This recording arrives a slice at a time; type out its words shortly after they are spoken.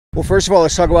Well, first of all,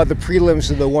 let's talk about the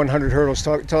prelims of the 100 hurdles.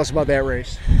 Tell us about that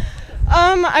race.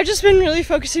 I've just been really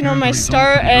focusing on my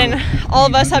start, and all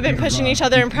of us have been pushing each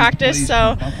other in practice,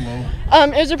 so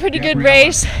it was a pretty good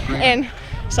race,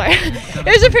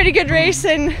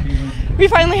 and we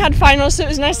finally had finals, so it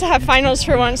was nice to have finals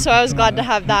for once, so I was glad to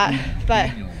have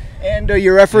that. And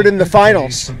your effort in the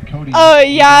finals. Oh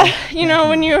yeah, you know,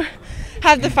 when you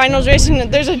have the finals race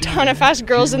and there's a ton of fast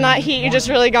girls in that heat, you just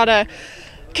really gotta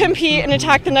compete and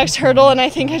attack the next hurdle, and I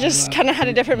think I just kind of had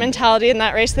a different mentality in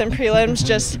that race than prelims,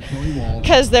 just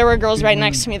because there were girls right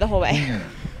next to me the whole way.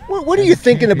 What are you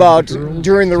thinking about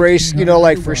during the race, you know,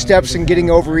 like for steps and getting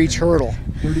over each hurdle?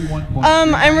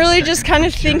 I'm really just kind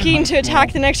of thinking to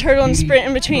attack the next hurdle and sprint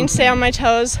in between, stay on my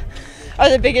toes are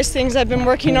the biggest things I've been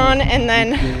working on, and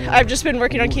then I've just been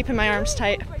working on keeping my arms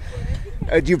tight.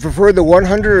 Do you prefer the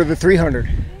 100 or the 300?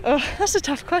 Oh, that's a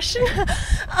tough question.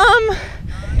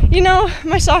 You know,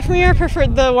 my sophomore year I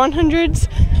preferred the 100s,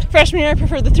 freshman year I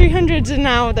preferred the 300s, and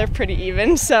now they're pretty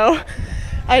even, so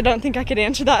I don't think I could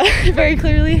answer that very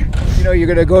clearly. You know, you're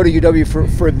going to go to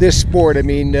UW for this sport. I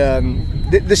mean,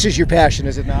 this is your passion,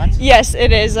 is it not? Yes,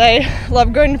 it is. I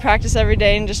love going to practice every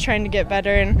day and just trying to get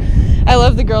better, and I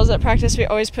love the girls at practice. We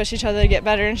always push each other to get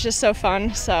better, and it's just so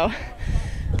fun. So,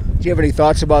 do you have any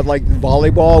thoughts about like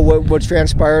volleyball, what's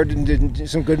transpired, and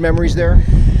some good memories there?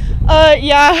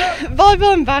 Yeah,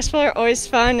 volleyball and basketball are always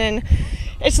fun, and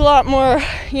it's a lot more,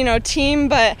 you know, team,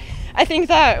 but I think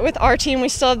that with our team we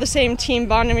still have the same team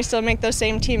bond and we still make those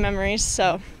same team memories.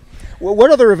 So, well,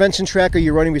 what other events in track are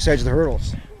you running besides the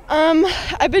hurdles?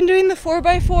 I've been doing the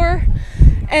 4x4,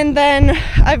 and then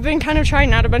I've been kind of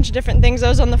trying out a bunch of different things. I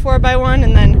was on the 4x1,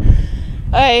 and then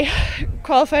I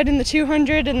qualified in the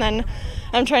 200, and then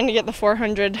I'm trying to get the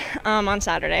 400 on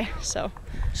Saturday. So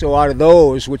out of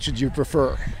those, which would you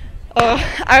prefer?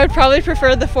 I would probably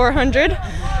prefer the 400,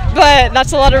 but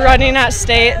that's a lot of running at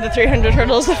state. The 300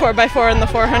 hurdles, the 4x4, and the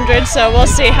 400, so we'll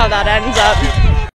see how that ends up.